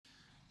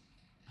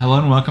Hello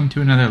and welcome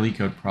to another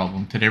LeetCode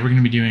problem. Today we're going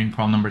to be doing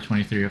problem number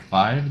 23 of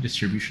 5,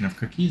 distribution of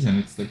cookies, and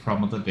it's the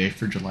problem of the day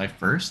for July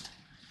 1st.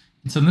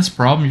 And so in this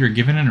problem, you're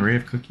given an array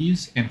of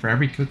cookies, and for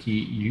every cookie,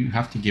 you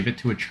have to give it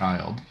to a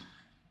child.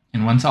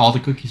 And once all the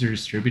cookies are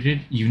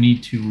distributed, you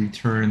need to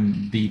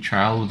return the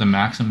child with the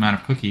maximum amount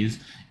of cookies,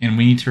 and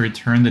we need to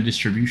return the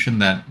distribution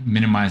that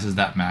minimizes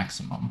that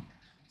maximum.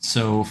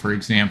 So for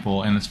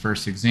example, in this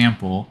first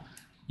example,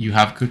 you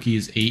have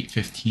cookies 8,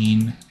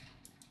 15,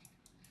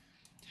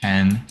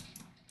 10,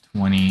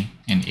 20,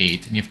 and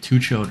 8, and you have two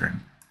children.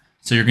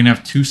 So you're going to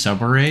have two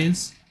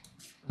subarrays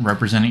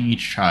representing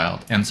each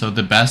child. And so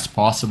the best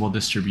possible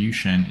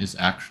distribution is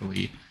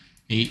actually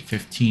 8,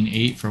 15,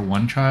 8 for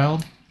one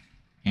child,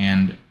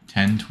 and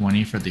 10,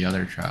 20 for the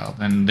other child.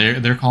 And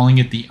they're calling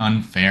it the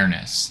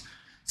unfairness.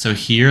 So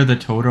here the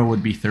total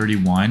would be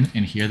 31,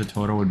 and here the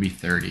total would be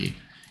 30.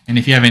 And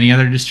if you have any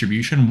other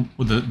distribution,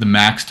 the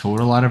max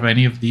total out of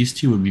any of these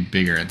two would be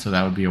bigger, and so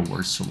that would be a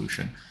worse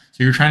solution.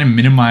 So you're trying to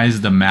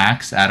minimize the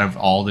max out of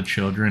all the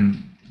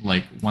children.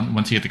 Like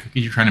once you get the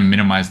cookies, you're trying to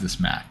minimize this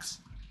max.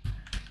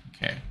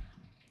 Okay.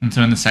 And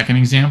so in the second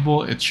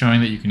example, it's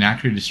showing that you can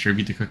actually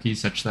distribute the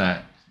cookies such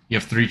that you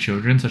have 3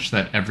 children, such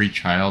that every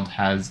child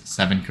has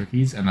 7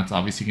 cookies, and that's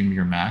obviously going to be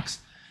your max.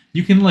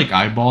 You can like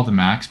eyeball the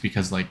max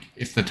because like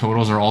if the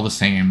totals are all the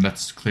same,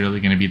 that's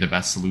clearly going to be the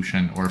best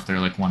solution, or if they're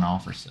like one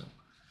off or so.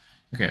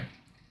 Okay.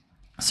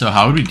 So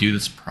how would we do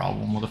this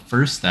problem? Well, the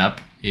first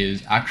step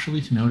is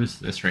actually to notice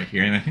this right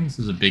here, and I think this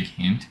is a big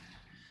hint.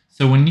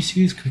 So when you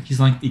see these cookies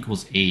length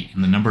equals 8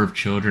 and the number of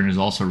children is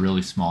also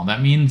really small,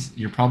 that means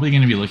you're probably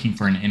going to be looking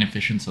for an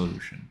inefficient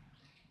solution.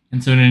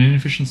 And so in an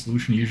inefficient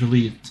solution,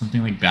 usually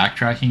something like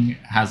backtracking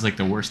has like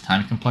the worst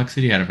time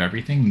complexity out of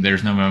everything.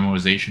 There's no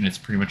memoization, it's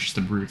pretty much just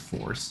a brute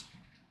force.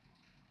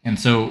 And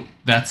so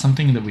that's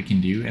something that we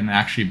can do, and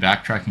actually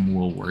backtracking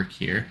will work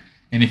here.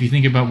 And if you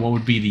think about what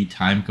would be the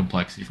time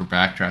complexity for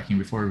backtracking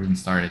before we even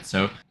started.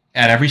 So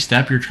at every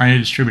step, you're trying to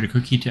distribute a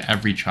cookie to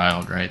every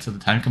child, right? So the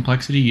time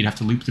complexity, you'd have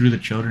to loop through the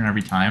children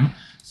every time.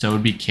 So it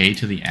would be k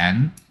to the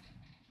n.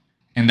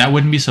 And that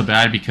wouldn't be so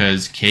bad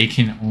because k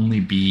can only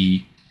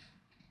be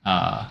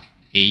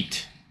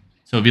 8.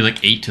 So it'd be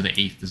like 8 to the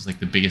 8th is like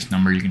the biggest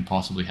number you can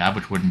possibly have,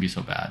 which wouldn't be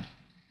so bad.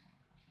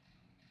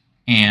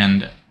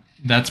 And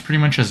that's pretty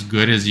much as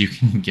good as you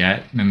can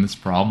get in this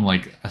problem,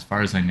 like as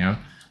far as I know.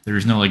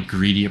 There's no like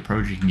greedy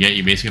approach you can get.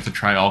 You basically have to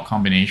try all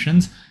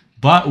combinations,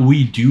 but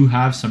we do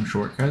have some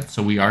shortcuts.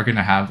 So we are going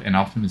to have an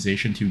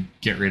optimization to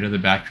get rid of the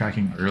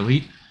backtracking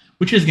early,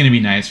 which is going to be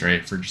nice,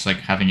 right? For just like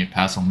having it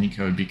pass on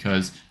LeetCode,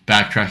 because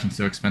backtracking is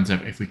so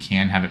expensive. If we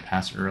can have it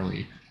pass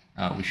early,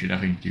 we should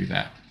definitely do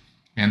that.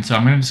 And so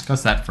I'm going to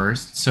discuss that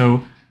first.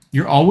 So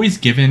you're always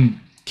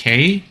given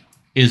k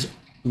is,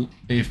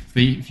 if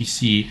you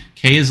see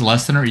k is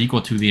less than or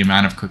equal to the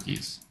amount of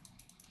cookies,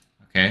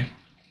 okay?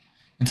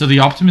 And so the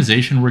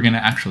optimization we're going to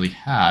actually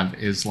have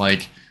is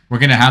like, we're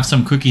going to have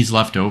some cookies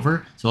left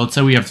over. So let's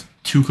say we have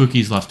 2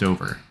 cookies left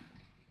over.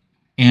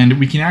 And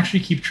we can actually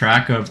keep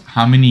track of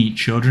how many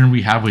children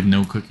we have with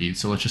no cookies.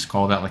 So let's just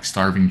call that like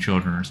starving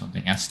children or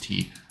something,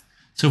 ST.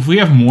 So if we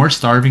have more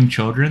starving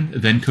children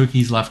than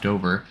cookies left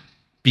over,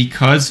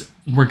 because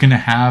we're going to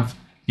have,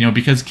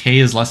 because k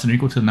is less than or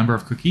equal to the number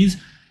of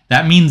cookies,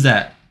 that means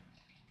that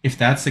if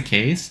that's the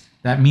case,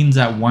 that means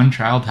that one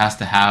child has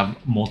to have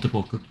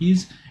multiple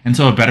cookies. And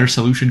so a better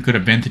solution could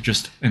have been to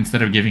just,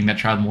 instead of giving that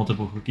child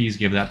multiple cookies,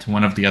 give that to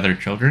one of the other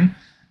children.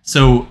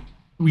 So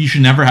we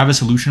should never have a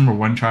solution where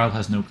one child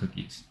has no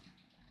cookies,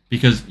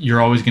 because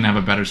you're always going to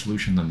have a better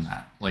solution than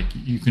that. Like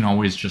you can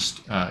always just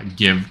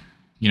give,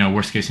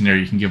 worst case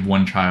scenario, you can give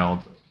one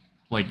child,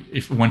 like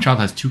if one child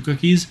has 2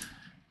 cookies,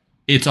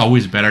 it's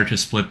always better to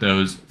split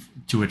those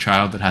to a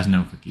child that has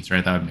no cookies,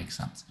 right? That would make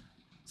sense.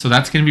 So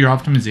that's going to be your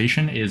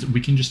optimization, is we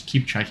can just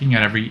keep checking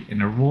at every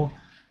interval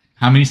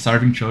how many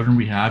starving children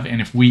we have,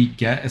 and if we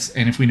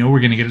know we're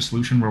going to get a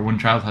solution where one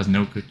child has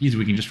no cookies,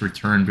 we can just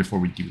return before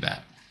we do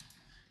that.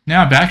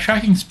 Now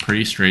backtracking is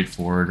pretty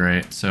straightforward,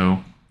 right?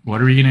 So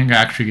what are we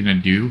actually going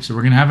to do? So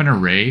we're going to have an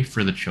array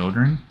for the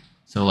children.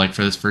 So like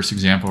for this first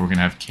example, we're going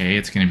to have k.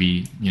 It's going to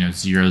be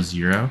 0,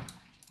 0.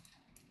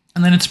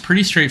 And then it's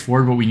pretty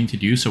straightforward what we need to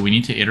do. So we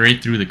need to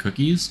iterate through the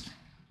cookies.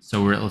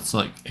 So let's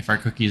like, if our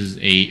cookies is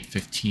 8,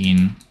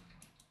 15,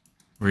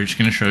 we're just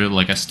going to show you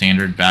like a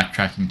standard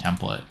backtracking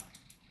template.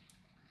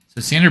 So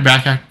standard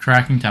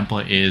backtracking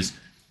template is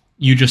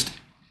you just,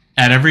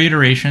 at every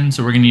iteration,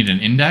 so we're going to need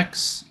an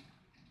index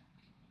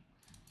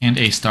and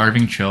a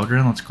starving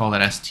children, let's call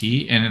that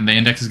st, and the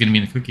index is going to be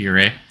in the cookie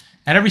array.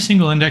 At every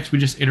single index, we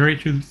just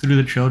iterate through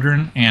the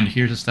children, and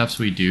here's the steps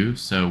we do.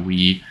 So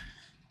we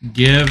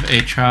give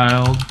a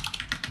child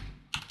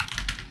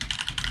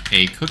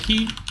a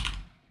cookie,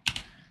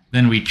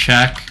 then we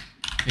check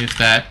if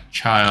that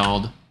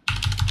child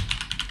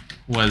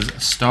was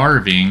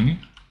starving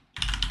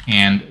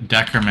and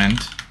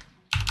decrement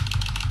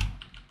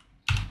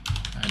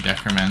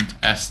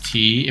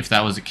st if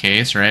that was the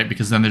case, right?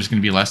 Because then there's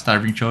going to be less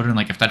starving children.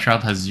 Like if that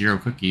child has 0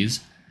 cookies,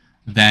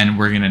 then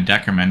we're going to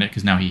decrement it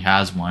because now he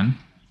has one.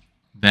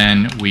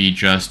 Then we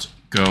just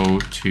go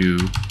to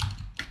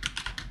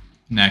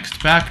next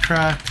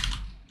backtrack,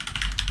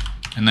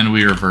 and then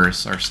we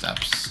reverse our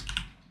steps.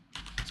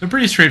 So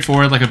pretty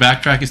straightforward. Like a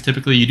backtrack is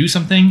typically you do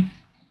something,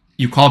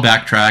 you call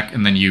backtrack,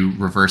 and then you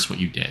reverse what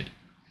you did.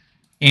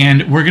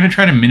 And we're going to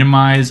try to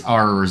minimize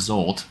our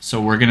result.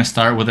 So we're going to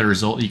start with a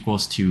result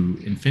equals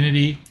to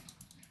infinity.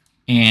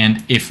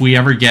 And if we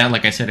ever get,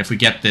 like I said, if we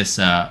get this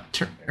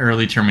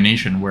early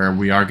termination where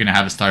we are going to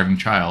have a starving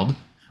child,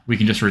 we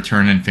can just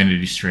return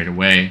infinity straight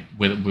away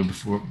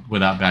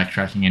without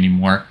backtracking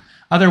anymore.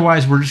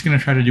 Otherwise, we're just going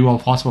to try to do all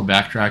possible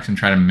backtracks and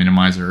try to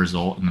minimize the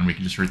result, and then we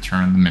can just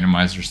return the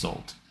minimized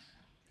result.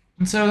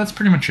 And so that's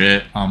pretty much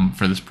it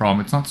for this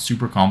problem. It's not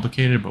super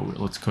complicated, but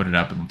let's code it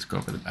up and let's go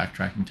over the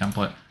backtracking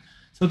template.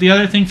 So the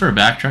other thing for a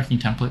backtracking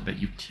template that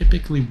you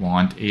typically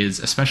want is,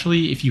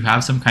 especially if you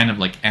have some kind of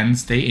like end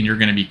state and you're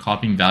going to be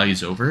copying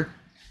values over,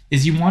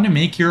 is you want to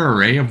make your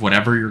array of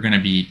whatever you're going to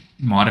be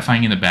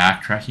modifying in the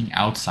backtracking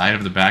outside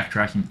of the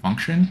backtracking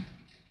function,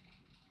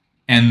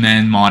 and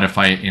then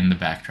modify it in the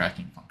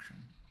backtracking function.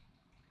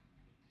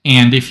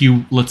 And if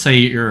you, let's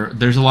say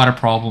there's a lot of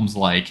problems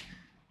like,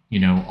 you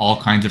know,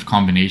 all kinds of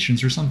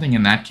combinations or something,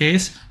 in that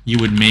case, you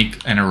would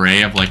make an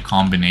array of like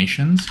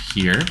combinations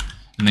here,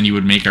 and then you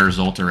would make a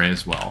result array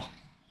as well.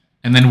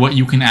 And then what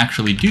you can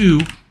actually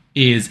do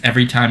is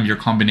every time your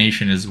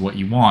combination is what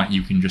you want,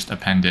 you can just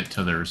append it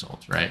to the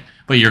result, right?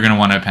 But you're going to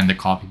want to append the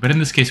copy. But in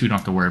this case, we don't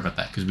have to worry about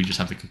that because we just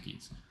have the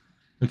cookies.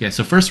 Okay,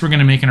 so first we're going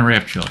to make an array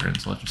of children.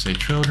 So let's just say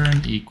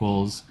children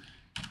equals,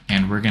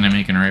 and we're going to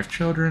make an array of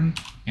children,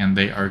 and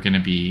they are going to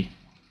be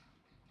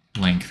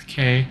length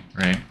k,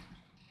 right?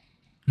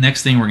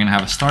 Next thing, we're going to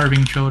have a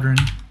starving children,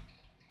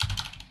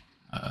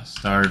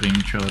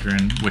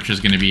 which is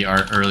going to be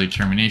our early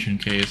termination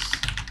case.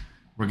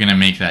 We're going to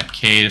make that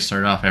k to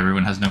start off.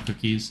 Everyone has no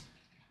cookies.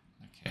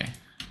 Okay.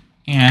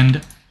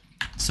 And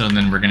so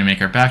then we're going to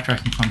make our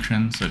backtracking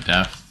function. So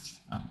def.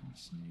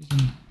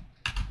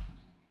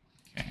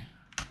 Okay.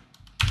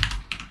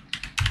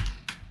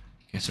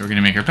 Okay, so we're going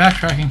to make our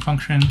backtracking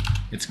function.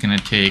 It's going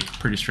to take,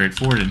 pretty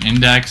straightforward, an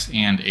index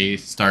and a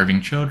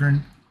starving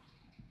children.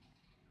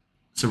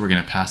 So we're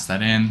going to pass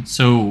that in.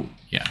 So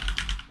yeah.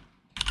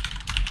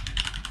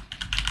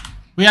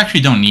 We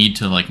actually don't need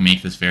to like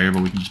make this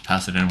variable. We can just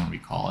pass it in when we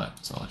call it.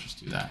 So let's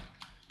just do that.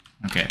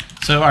 Okay.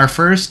 So our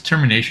first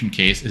termination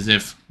case is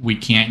if we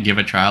can't give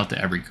a child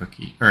to every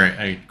cookie, or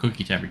a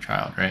cookie to every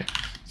child, right?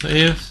 So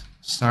if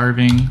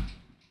starving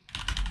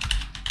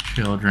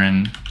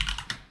children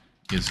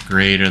is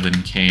greater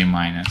than k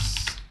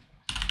minus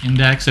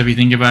index. So if you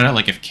think about it,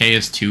 like if k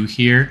is 2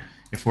 here,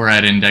 if we're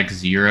at index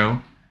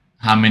 0,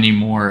 how many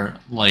more,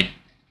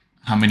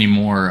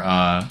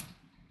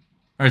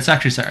 or it's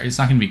actually, sorry, it's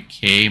not going to be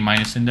k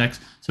minus index.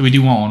 So we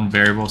do want one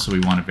variable, so we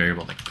want a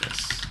variable like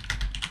this.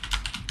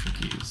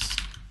 Cookies.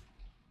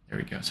 There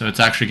we go. So it's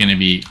actually going to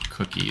be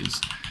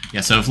cookies.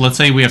 Yeah, so if let's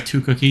say we have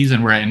 2 cookies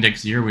and we're at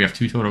index 0, we have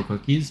 2 total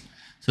cookies.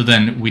 So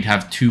then we'd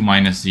have 2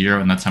 minus 0,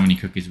 and that's how many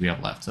cookies we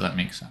have left. So that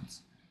makes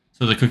sense.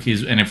 So the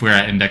cookies, and if we're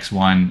at index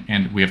 1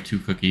 and we have 2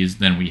 cookies,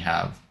 then we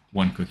have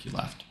 1 cookie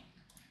left.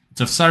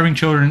 So if starving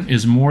children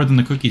is more than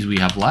the cookies we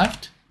have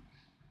left,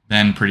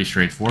 then pretty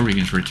straightforward. We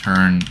can just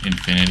return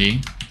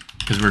infinity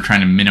because we're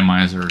trying to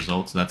minimize the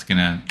result. So that's going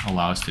to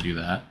allow us to do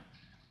that.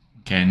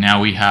 Okay,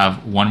 now we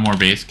have one more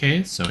base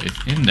case. So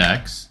if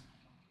index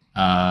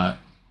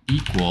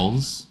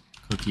equals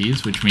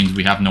cookies, which means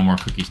we have no more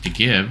cookies to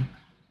give,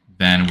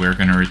 then we're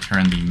going to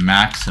return the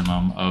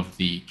maximum of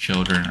the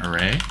children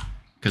array,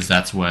 because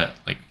that's what,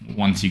 like,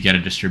 once you get a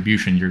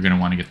distribution, you're going to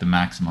want to get the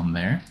maximum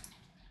there.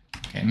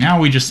 Okay, now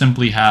we just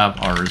simply have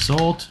our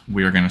result.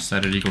 We are going to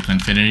set it equal to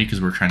infinity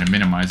because we're trying to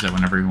minimize it.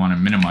 Whenever you want to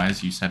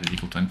minimize, you set it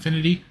equal to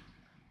infinity.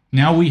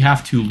 Now we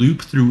have to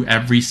loop through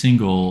every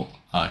single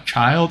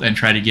child and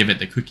try to give it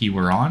the cookie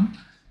we're on.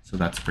 So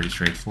that's pretty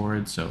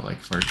straightforward. So like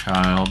for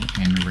child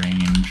in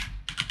range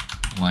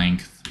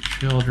length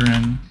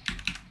children.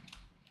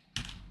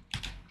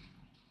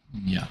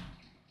 Yeah.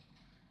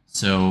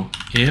 So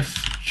if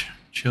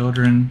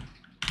children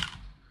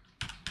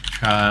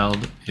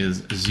child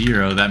is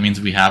 0, that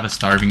means we have a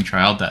starving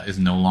child that is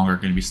no longer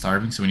going to be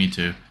starving. So we need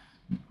to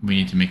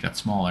make that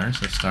smaller.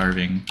 So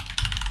starving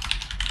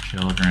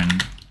children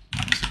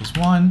minus equals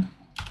 1.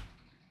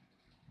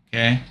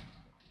 Okay.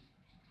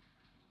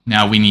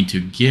 Now we need to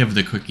give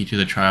the cookie to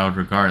the child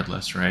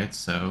regardless, right?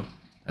 So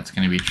that's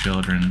going to be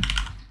children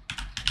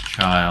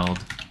child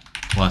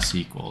plus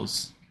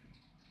equals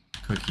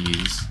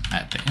cookies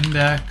at the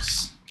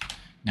index.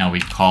 Now we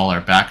call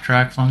our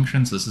backtrack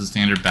function. So this is a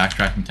standard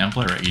backtracking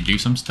template, right? You do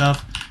some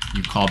stuff,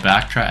 you call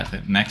backtrack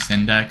at the next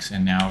index,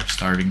 and now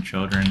starving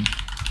children.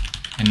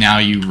 And now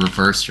you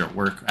reverse your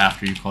work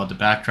after you call it the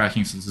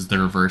backtracking. So this is the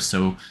reverse.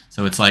 So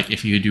it's like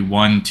if you do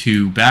 1,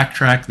 2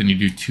 backtrack, then you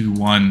do 2,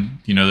 1,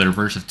 you know, the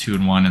reverse of 2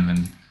 and 1, and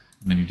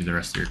then you do the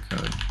rest of your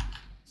code.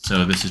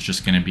 So this is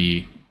just going to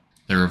be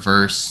the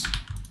reverse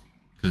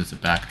because it's a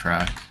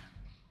backtrack.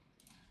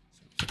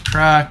 So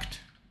subtract.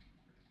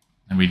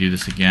 And we do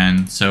this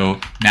again. So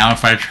now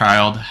if our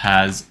child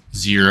has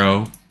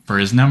 0 for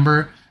his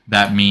number,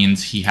 that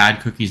means he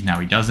had cookies, now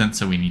he doesn't,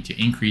 so we need to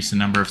increase the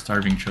number of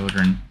starving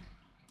children.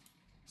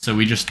 So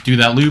we just do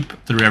that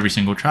loop through every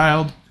single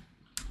child.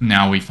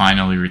 Now we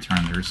finally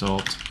return the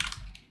result.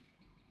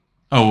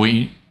 Oh,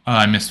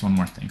 I missed one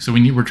more thing. So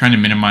we're trying to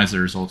minimize the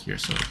result here,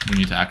 so we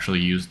need to actually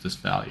use this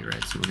value,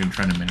 right? So we're going to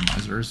try to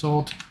minimize the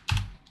result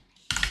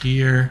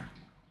here.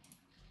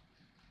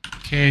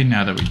 Okay,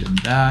 now that we did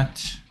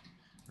that,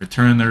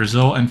 return the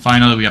result, and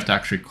finally we have to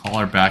actually call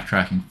our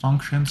backtracking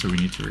function. So we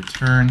need to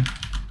return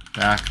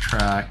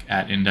backtrack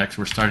at index.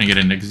 We're starting at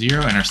index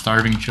 0, and our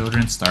starving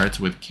children starts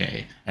with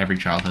k. Every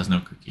child has no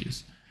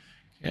cookies.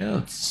 Okay,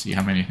 let's see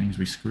how many things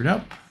we screwed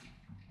up.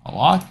 A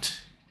lot.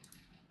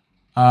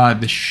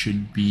 This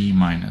should be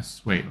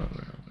minus. Wait.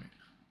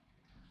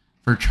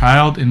 For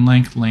child in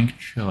length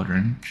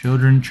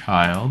children,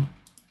 child,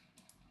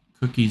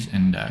 cookies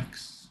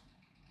index.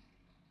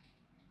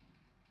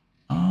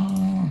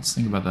 Let's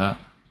think about that.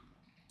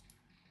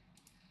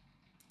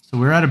 So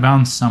we're out of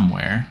bounds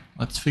somewhere.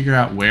 Let's figure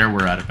out where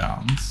we're out of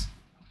bounds.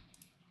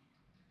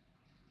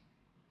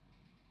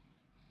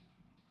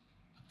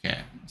 Okay,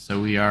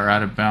 so we are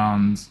out of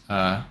bounds.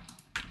 I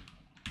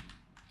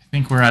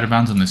think we're out of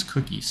bounds on this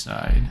cookie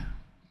side.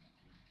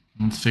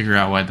 Let's figure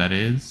out why that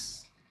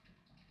is.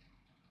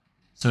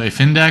 So if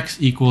index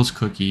equals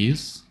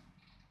cookies,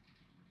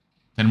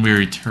 then we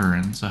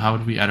return. So how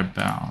would we out of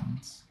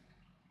bounds?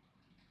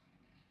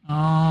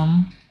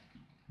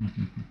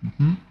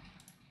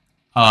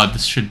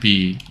 This should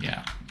be,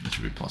 yeah, this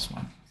should be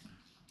 +1.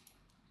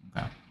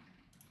 Okay,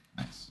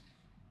 nice.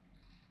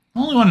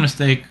 Only one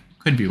mistake,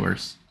 could be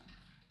worse.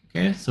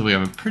 Okay, so we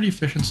have a pretty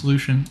efficient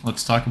solution.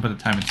 Let's talk about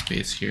the time and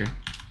space here.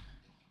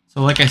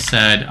 So like I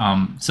said,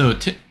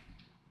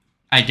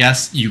 I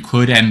guess you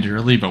could end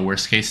early, but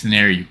worst case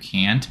scenario, you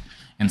can't.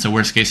 And so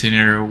worst case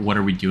scenario, what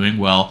are we doing?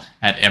 Well,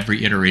 at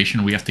every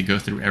iteration, we have to go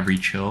through every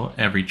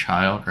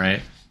child,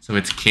 right? So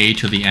it's k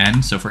to the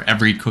n. So for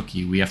every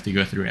cookie, we have to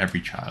go through every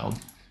child.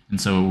 And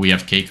so we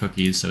have k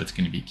cookies, so it's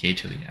going to be k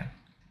to the n.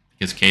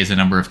 Because k is the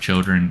number of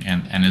children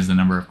and n is the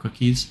number of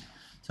cookies.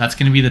 So that's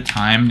going to be the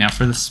time. Now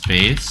for the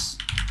space.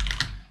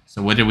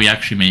 So what did we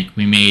actually make?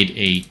 We made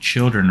a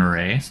children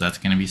array, so that's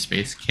going to be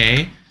space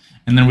k.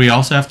 And then we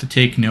also have to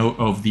take note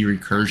of the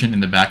recursion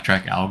in the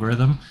backtrack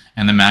algorithm.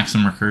 And the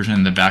maximum recursion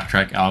in the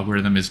backtrack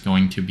algorithm is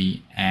going to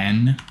be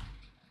n.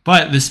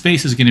 But the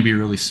space is going to be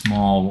really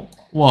small,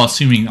 well,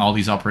 assuming all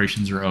these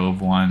operations are O of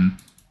 1,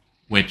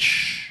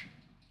 which,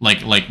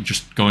 like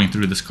just going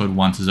through this code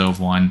once is O of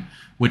 1,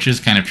 which is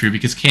kind of true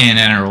because k and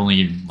n are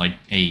only like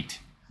 8.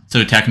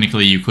 So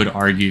technically you could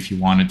argue if you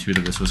wanted to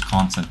that this was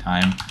constant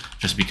time,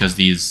 just because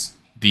these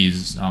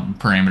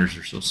parameters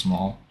are so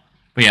small.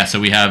 But yeah, so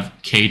we have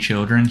k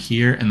children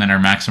here, and then our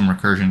maximum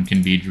recursion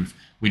can be,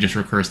 we just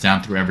recurse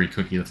down through every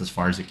cookie. That's as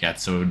far as it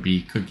gets. So it would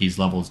be cookies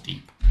levels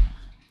deep.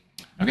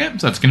 Okay,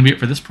 so that's going to be it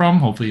for this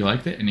problem. Hopefully you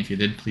liked it. And if you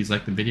did, please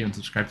like the video and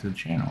subscribe to the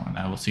channel. And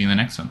I will see you in the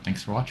next one.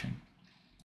 Thanks for watching.